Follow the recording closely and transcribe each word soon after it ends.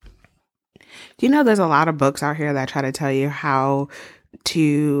You know, there's a lot of books out here that try to tell you how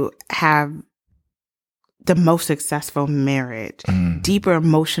to have the most successful marriage, deeper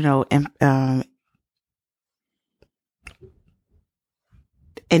emotional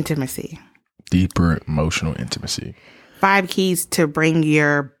intimacy. Deeper emotional intimacy. 5 keys to bring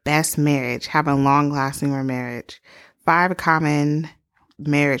your best marriage, have a long-lasting marriage. 5 common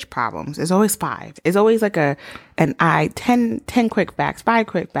marriage problems. It's always 5. It's always like 10 quick facts, 5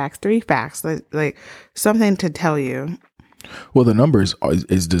 quick facts, 3 facts, like something to tell you. Well, the numbers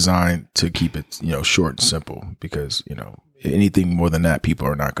is designed to keep it, short and simple, because, anything more than that, people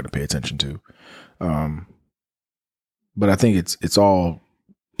are not going to pay attention to. But I think it's all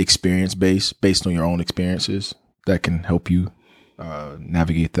experience based on your own experiences that can help you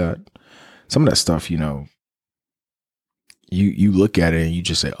navigate that. Some of that stuff, you look at it and you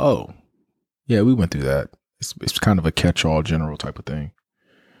just say, oh, yeah, we went through that. It's kind of a catch-all general type of thing.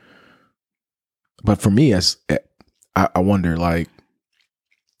 But for me, I wonder, like,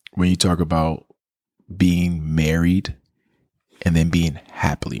 when you talk about being married and then being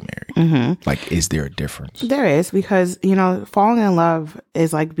happily married, like, is there a difference? There is, because, falling in love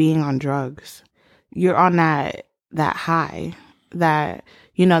is like being on drugs. You're on that high, that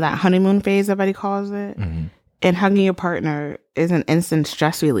honeymoon phase, everybody calls it. And hugging your partner is an instant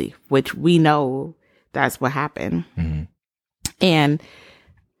stress relief, which we know that's what happened. And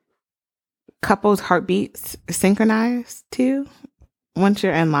couples' heartbeats synchronize too once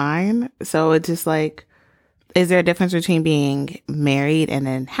you're in line. So it's just like, is there a difference between being married and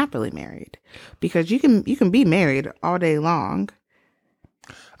then happily married? Because you can be married all day long.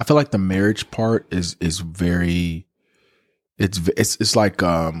 I feel like the marriage part is very, it's like,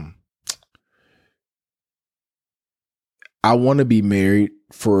 I want to be married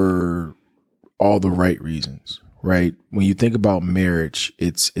for all the right reasons, right? When you think about marriage,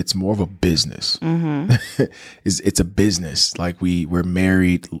 it's more of a business. It's a business. Like we're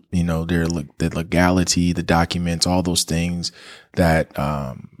married, the legality, the documents, all those things that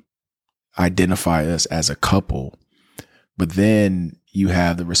identify us as a couple. But then you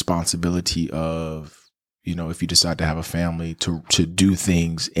have the responsibility of, if you decide to have a family, to do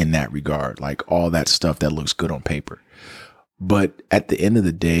things in that regard, like all that stuff that looks good on paper. But at the end of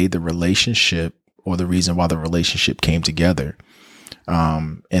the day, the relationship, or the reason why the relationship came together,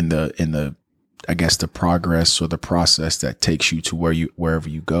 and the I guess the progress or the process that takes you to wherever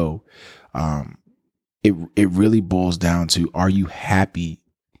you go, it really boils down to, are you happy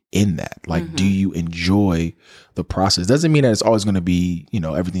in that? Like, do you enjoy the process? Doesn't mean that it's always going to be,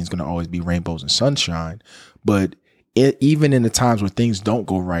 everything's going to always be rainbows and sunshine, but even in the times when things don't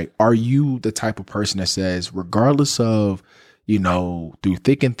go right, are you the type of person that says, regardless of, through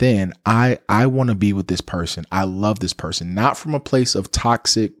thick and thin, I want to be with this person. I love this person, not from a place of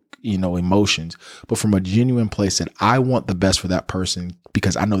toxic, emotions, but from a genuine place that I want the best for that person,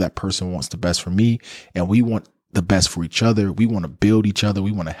 because I know that person wants the best for me, and we want the best for each other. We want to build each other.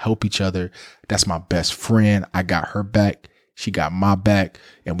 We want to help each other. That's my best friend. I got her back. She got my back,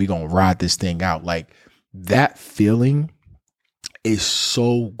 and we going to ride this thing out. Like, that feeling is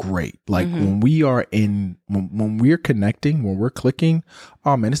so great. Like when we are when we're connecting, when we're clicking,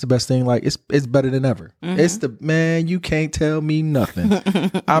 oh man, it's the best thing. Like it's better than ever. It's you can't tell me nothing.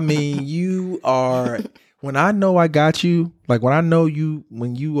 I mean, you are, when I know I got you, like when I know you,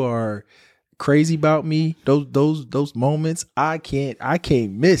 when you are crazy about me, those moments, I can't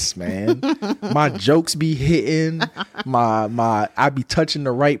miss, man. My jokes be hitting, I be touching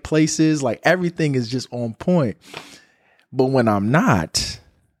the right places. Like everything is just on point. But when I'm not,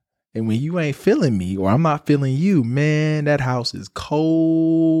 and when you ain't feeling me, or I'm not feeling you, man, that house is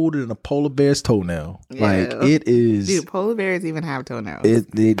cold and a polar bear's toenail. Yeah. Like it is. Dude, polar bears even have toenails.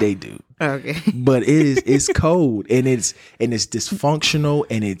 They do. Okay. But it's cold, and it's dysfunctional,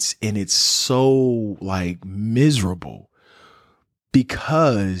 and it's so like miserable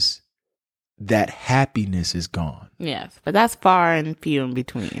because that happiness is gone. Yes, but that's far and few in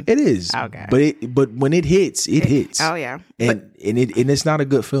between. It is. Okay. But when it hits, it hits. Oh yeah. And it's not a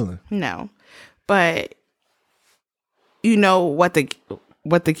good feeling. No. But you know what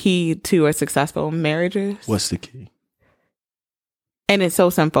the key to a successful marriage is? What's the key? And it's so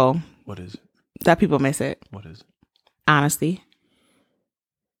simple. What is it? That people miss it. What is it? Honesty.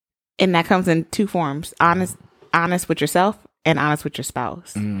 And that comes in 2 forms. Honest with yourself and honest with your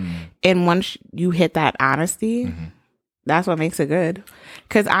spouse. And once you hit that honesty, that's what makes it good.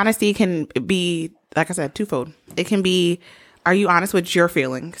 Because honesty can be, like I said, twofold. It can be, are you honest with your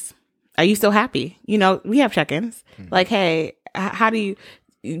feelings? Are you still happy? We have check-ins. Like, hey, how do you,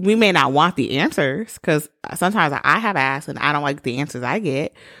 we may not want the answers, because sometimes I have asked and I don't like the answers I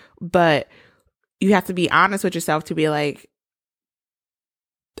get, but you have to be honest with yourself to be like,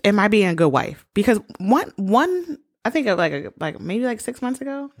 am I being a good wife? Because one I think of like maybe like 6 months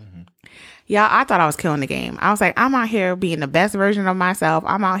ago, yeah, I thought I was killing the game. I was like, I'm out here being the best version of myself.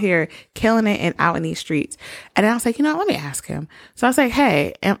 I'm out here killing it and out in these streets. And then I was like, let me ask him. So I was like,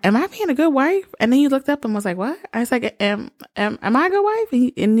 hey, am I being a good wife? And then you looked up and was like, what? I was like, am I a good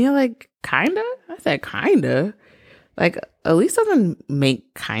wife? And you're like, kinda? I said, kinda. Like, Elysse doesn't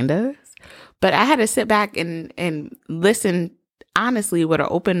make kinda. But I had to sit back and listen honestly with an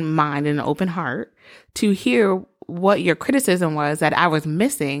open mind and an open heart to hear what your criticism was that I was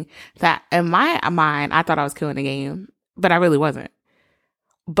missing, that in my mind, I thought I was killing the game, but I really wasn't.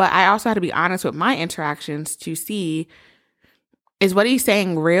 But I also had to be honest with my interactions to see, is what he's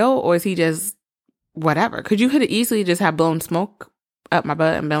saying real or is he just whatever? Because you could have easily just have blown smoke up my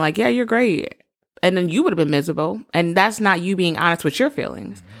butt and been like, yeah, you're great. And then you would have been miserable. And that's not you being honest with your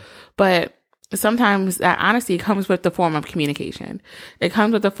feelings. But sometimes that honesty comes with the form of communication. It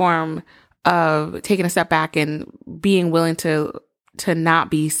comes with the form of taking a step back and being willing to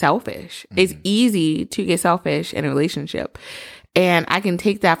not be selfish. It's easy to get selfish in a relationship. And I can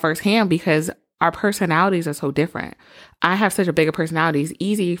take that firsthand because our personalities are so different. I have such a bigger personality. It's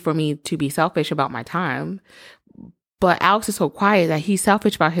easy for me to be selfish about my time. But Alex is so quiet that he's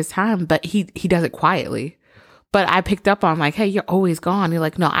selfish about his time, but he does it quietly. But I picked up on like, hey, you're always gone. You're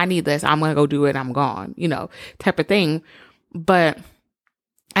like, no, I need this. I'm going to go do it. I'm gone, type of thing. But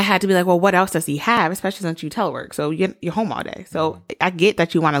I had to be like, well, what else does he have? Especially since you telework. So you're home all day. So I get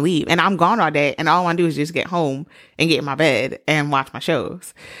that you want to leave and I'm gone all day. And all I want to do is just get home and get in my bed and watch my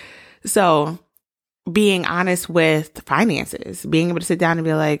shows. So being honest with finances, being able to sit down and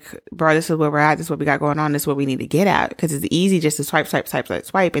be like, bro, this is where we're at. This is what we got going on. This is what we need to get at. Because it's easy just to swipe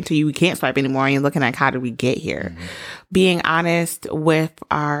until you can't swipe anymore. And you're looking like, how did we get here? Being honest with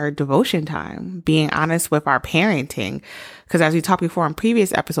our devotion time, being honest with our parenting. Because as we talked before in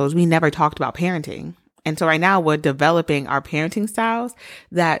previous episodes, we never talked about parenting. And so right now we're developing our parenting styles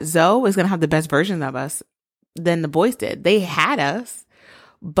that Zoe is going to have the best version of us than the boys did. They had us.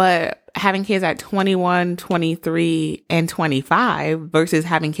 But having kids at 21, 23, and 25 versus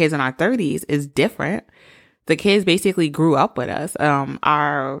having kids in our 30s is different. The kids basically grew up with us.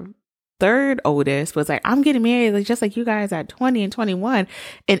 Our third oldest was like, I'm getting married just like you guys at 20 and 21.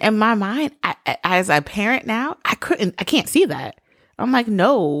 And in my mind, as a parent now, I can't see that. I'm like,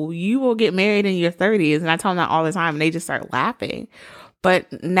 no, you will get married in your 30s. And I tell them that all the time and they just start laughing.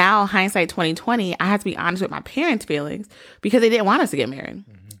 But now, hindsight 2020, I have to be honest with my parents' feelings because they didn't want us to get married.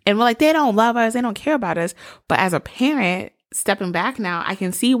 And we're like, they don't love us. They don't care about us. But as a parent, stepping back now, I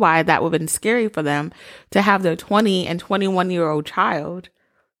can see why that would have been scary for them to have their 20 and 21-year-old child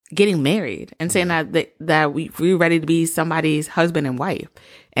getting married and saying that we're ready to be somebody's husband and wife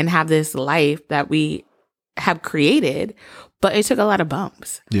and have this life that we have created. But it took a lot of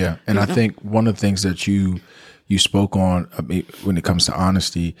bumps. Yeah. And I think one of the things that you spoke on when it comes to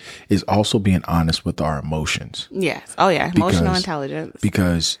honesty is also being honest with our emotions. Yes. Oh, yeah. Emotional intelligence.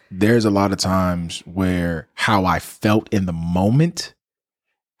 Because there's a lot of times where how I felt in the moment,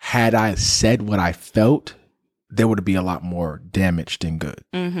 had I said what I felt, there would be a lot more damage than good.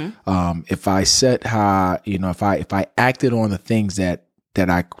 If I said how, if I acted on the things that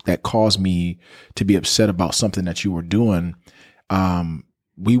caused me to be upset about something that you were doing,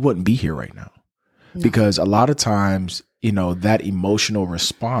 we wouldn't be here right now. No. Because a lot of times, that emotional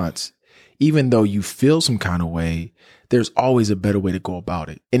response, even though you feel some kind of way, there's always a better way to go about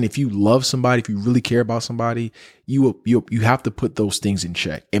it. And if you love somebody, if you really care about somebody, you have to put those things in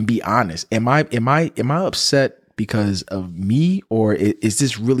check and be honest. Am I upset because of me, or is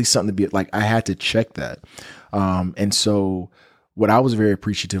this really something to be like? I had to check that. And so what I was very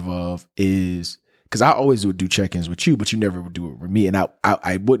appreciative of is, because I always would do check-ins with you, but you never would do it with me. And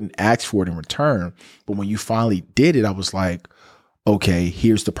I wouldn't ask for it in return. But when you finally did it, I was like, okay,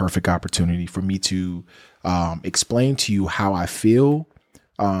 here's the perfect opportunity for me to explain to you how I feel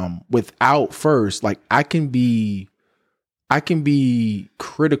without first, like I can be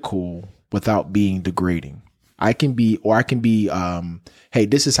critical without being degrading. I can be, hey,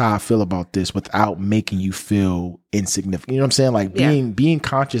 this is how I feel about this without making you feel insignificant. You know what I'm saying? Like being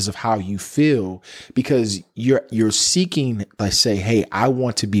conscious of how you feel, because you're seeking, like, say, hey, I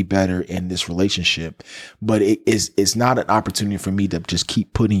want to be better in this relationship, but it's not an opportunity for me to just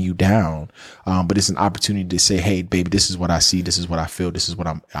keep putting you down. But it's an opportunity to say, hey, baby, this is what I see. This is what I feel. This is what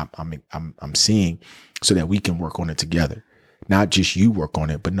I'm seeing, so that we can work on it together. Not just you work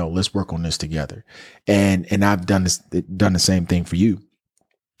on it, but no, let's work on this together. And I've done the same thing for you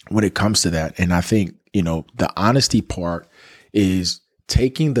when it comes to that. And I think, the honesty part is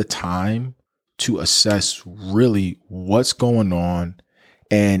taking the time to assess really what's going on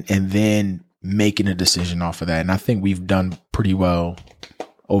and then making a decision off of that. And I think we've done pretty well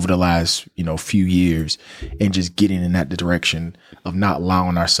over the last, few years, and just getting in that direction of not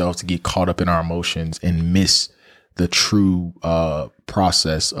allowing ourselves to get caught up in our emotions and miss the true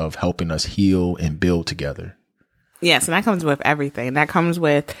process of helping us heal and build together. Yes, and that comes with everything. That comes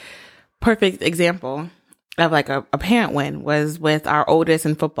with perfect example of like a parent win was with our oldest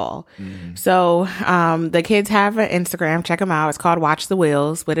in football. Mm-hmm. So the kids have an Instagram. Check them out. It's called Watch the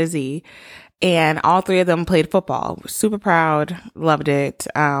Wheels with a Z. And all three of them played football. Super proud. Loved it.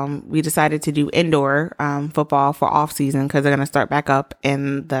 We decided to do indoor football for off season because they're going to start back up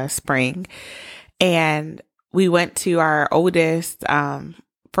in the spring. And we went to our oldest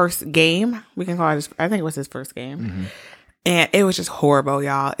first game. We can call it, I think it was his first game. Mm-hmm. And it was just horrible,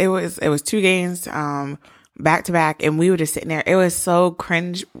 y'all. It was 2 games back to back. And we were just sitting there. It was so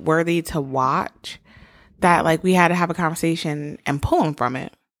cringe worthy to watch that like we had to have a conversation and pull him from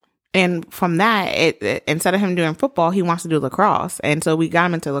it. And from that, it instead of him doing football, he wants to do lacrosse. And so we got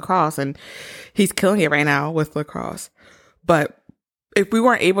him into lacrosse, and he's killing it right now with lacrosse. But if we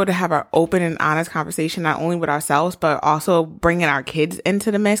weren't able to have an open and honest conversation, not only with ourselves, but also bringing our kids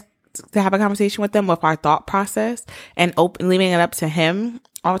into the mix to have a conversation with them with our thought process and leaving it up to him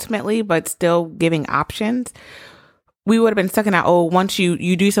ultimately, but still giving options, we would have been stuck in that, once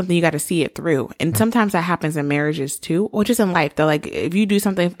you do something, you got to see it through. And sometimes that happens in marriages too, or just in life. They're like, if you do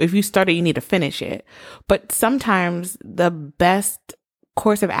something, if you start it, you need to finish it. But sometimes the best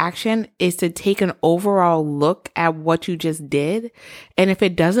course of action is to take an overall look at what you just did. And if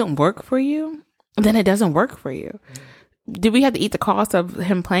it doesn't work for you, then it doesn't work for you. Did we have to eat the cost of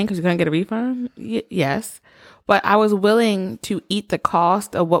him playing because you're going to get a refund? Yes. But I was willing to eat the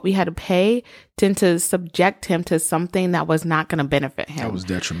cost of what we had to pay to subject him to something that was not going to benefit him. That was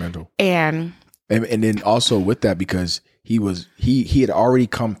detrimental. And then also with that, because he had already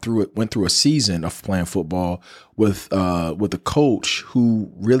went through a season of playing football with a coach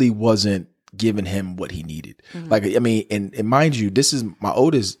who really wasn't giving him what he needed. Mm-hmm. Like, I mean, and mind you, this is my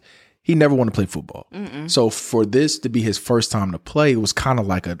oldest. He never wanted to play football. Mm-mm. So for this to be his first time to play, it was kind of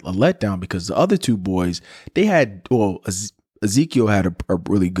like a letdown, because the other 2 boys, they had, Ezekiel had a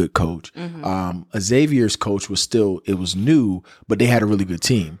really good coach. Mm-hmm. Xavier's coach it was new, but they had a really good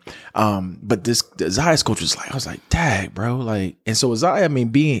team. But the Isaiah's coach was like, I was like, dang, bro. Like, and so Isaiah, I mean,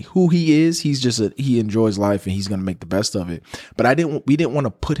 being who he is, he enjoys life and he's going to make the best of it. But we didn't want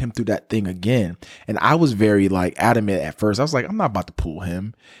to put him through that thing again. And I was very like adamant at first. I was like, I'm not about to pull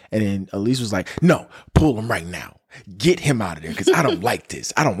him. And then Elysse was like, no, pull him right now. Get him out of there, because I don't like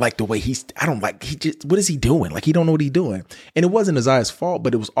this. I don't like the way what is he doing? Like, he don't know what he's doing. And it wasn't Isaiah's fault,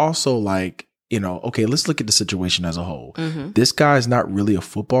 but it was also like, okay, let's look at the situation as a whole. Mm-hmm. This guy is not really a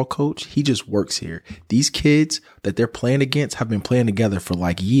football coach. He just works here. These kids that they're playing against have been playing together for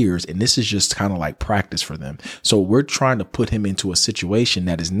like years, and this is just kind of like practice for them. So we're trying to put him into a situation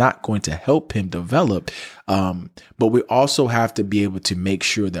that is not going to help him develop. But we also have to be able to make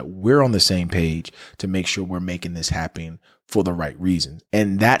sure that we're on the same page to make sure we're making this happen for the right reasons.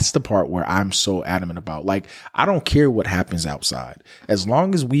 And that's the part where I'm so adamant about. Like, I don't care what happens outside. As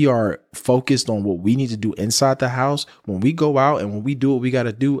long as we are focused on what we need to do inside the house, when we go out and when we do what we got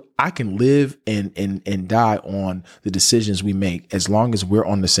to do, I can live and die on the decisions we make, as long as we're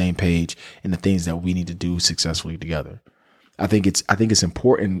on the same page in the things that we need to do successfully together. I think it's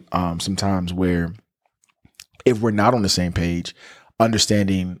important sometimes where, if we're not on the same page,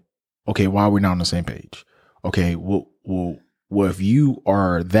 understanding, okay, why we're not on the same page? Okay, well, if you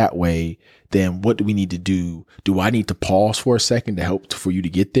are that way, then what do we need to do? Do I need to pause for a second to help for you to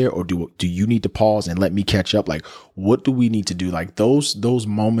get there? Or do you need to pause and let me catch up? Like, what do we need to do? Like those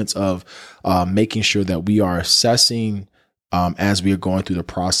moments of making sure that we are assessing as we are going through the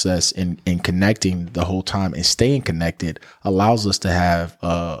process and connecting the whole time and staying connected allows us to have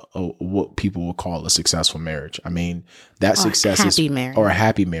what people would call a successful marriage. I mean, that success is or a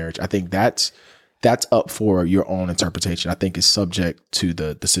happy marriage. I think that's up for your own interpretation. I think it's subject to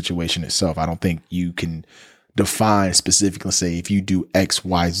the situation itself. I don't think you can define specifically and say, if you do X,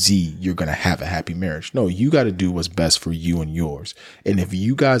 Y, Z, you're going to have a happy marriage. No, you got to do what's best for you and yours. And if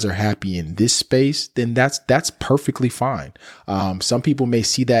you guys are happy in this space, then that's perfectly fine. Some people may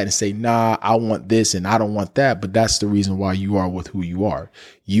see that and say, nah, I want this and I don't want that. But that's the reason why you are with who you are.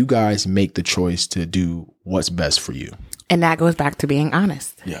 You guys make the choice to do what's best for you. And that goes back to being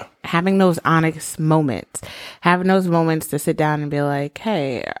honest. Yeah. Having those honest moments, having those moments to sit down and be like,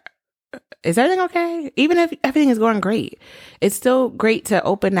 hey, is everything okay? Even if everything is going great, it's still great to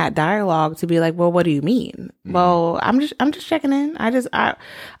open that dialogue to be like, well, what do you mean? Well, I'm just checking in.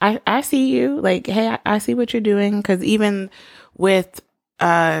 I see you. Like, hey, I see what you're doing. Cause even with,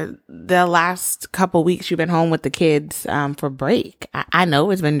 the last couple weeks you've been home with the kids, for break, I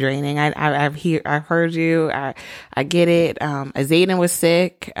know it's been draining. I've heard you. I get it. Zayden was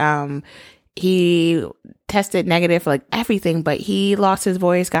sick. He tested negative for like everything, but he lost his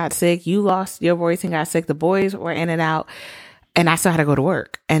voice, got sick. You lost your voice and got sick. The boys were in and out, and I still had to go to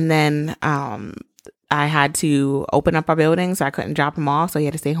work. And then I had to open up our building, so I couldn't drop him off, so he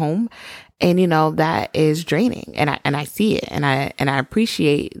had to stay home. And that is draining, and I see it, and I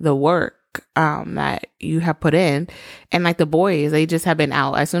appreciate the work that you have put in. And like the boys, they just have been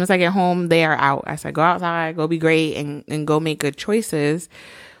out. As soon as I get home, they are out. I said, go outside, go be great, and go make good choices.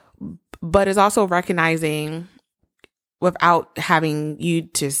 But it's also recognizing without having you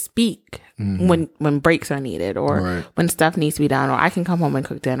to speak when breaks are needed, or when stuff needs to be done, or I can come home and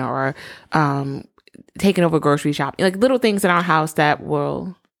cook dinner, or taking over grocery shopping, like little things in our house that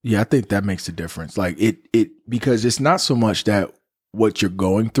will. Yeah, I think that makes a difference. Like it because it's not so much that what you're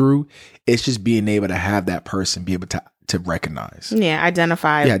going through, it's just being able to have that person be able to recognize. Yeah,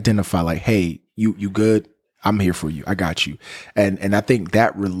 identify. Yeah, identify like, hey, you good? I'm here for you. I got you. And I think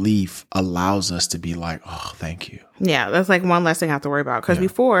that relief allows us to be like, oh, thank you. Yeah, that's like one less thing I have to worry about. Because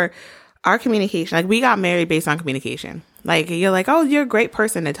before, our communication, like we got married based on communication. Like you're like, oh, you're a great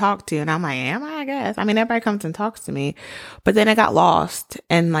person to talk to. And I'm like, am I guess? I mean, everybody comes and talks to me. But then it got lost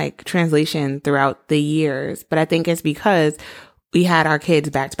in like translation throughout the years. But I think it's because we had our kids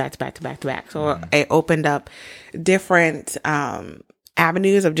back to back to back to back to back. So it opened up different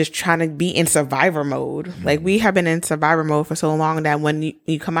avenues of just trying to be in survivor mode. Like we have been in survivor mode for so long that when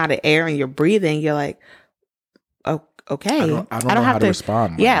you come out of air and you're breathing, you're like, oh, okay. I don't know how to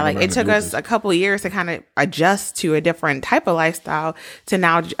respond. Yeah, like it took us a couple of years to kind of adjust to a different type of lifestyle to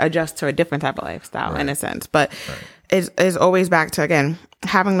now adjust to a different type of lifestyle in a sense. But it's always back to, again,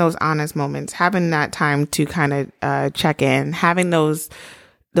 having those honest moments, having that time to kind of check in, having those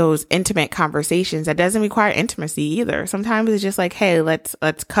intimate conversations that doesn't require intimacy either. Sometimes it's just like, hey, let's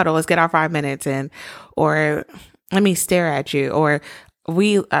cuddle, let's get our 5 minutes in, or let me stare at you, or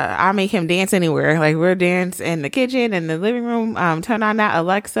I make him dance anywhere. Like we're dance in the kitchen, in the living room, turn on that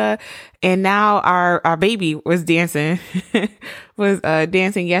Alexa. And now our baby was dancing,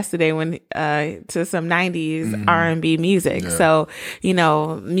 dancing yesterday to some 90s R&B music. Yeah. So,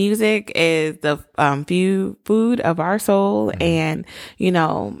 music is the food of our soul. And,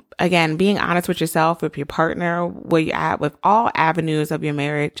 again, being honest with yourself, with your partner, where you're at, with all avenues of your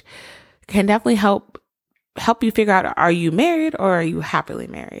marriage can definitely help you figure out, are you married or are you happily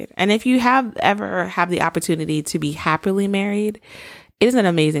married? And if you ever have the opportunity to be happily married, it is an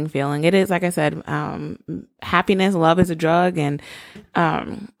amazing feeling. It is, like I said, happiness, love is a drug, and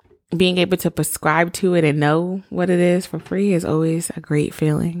being able to prescribe to it and know what it is for free is always a great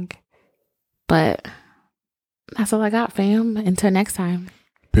feeling. But that's all I got, fam. Until next time.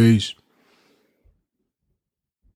 Peace.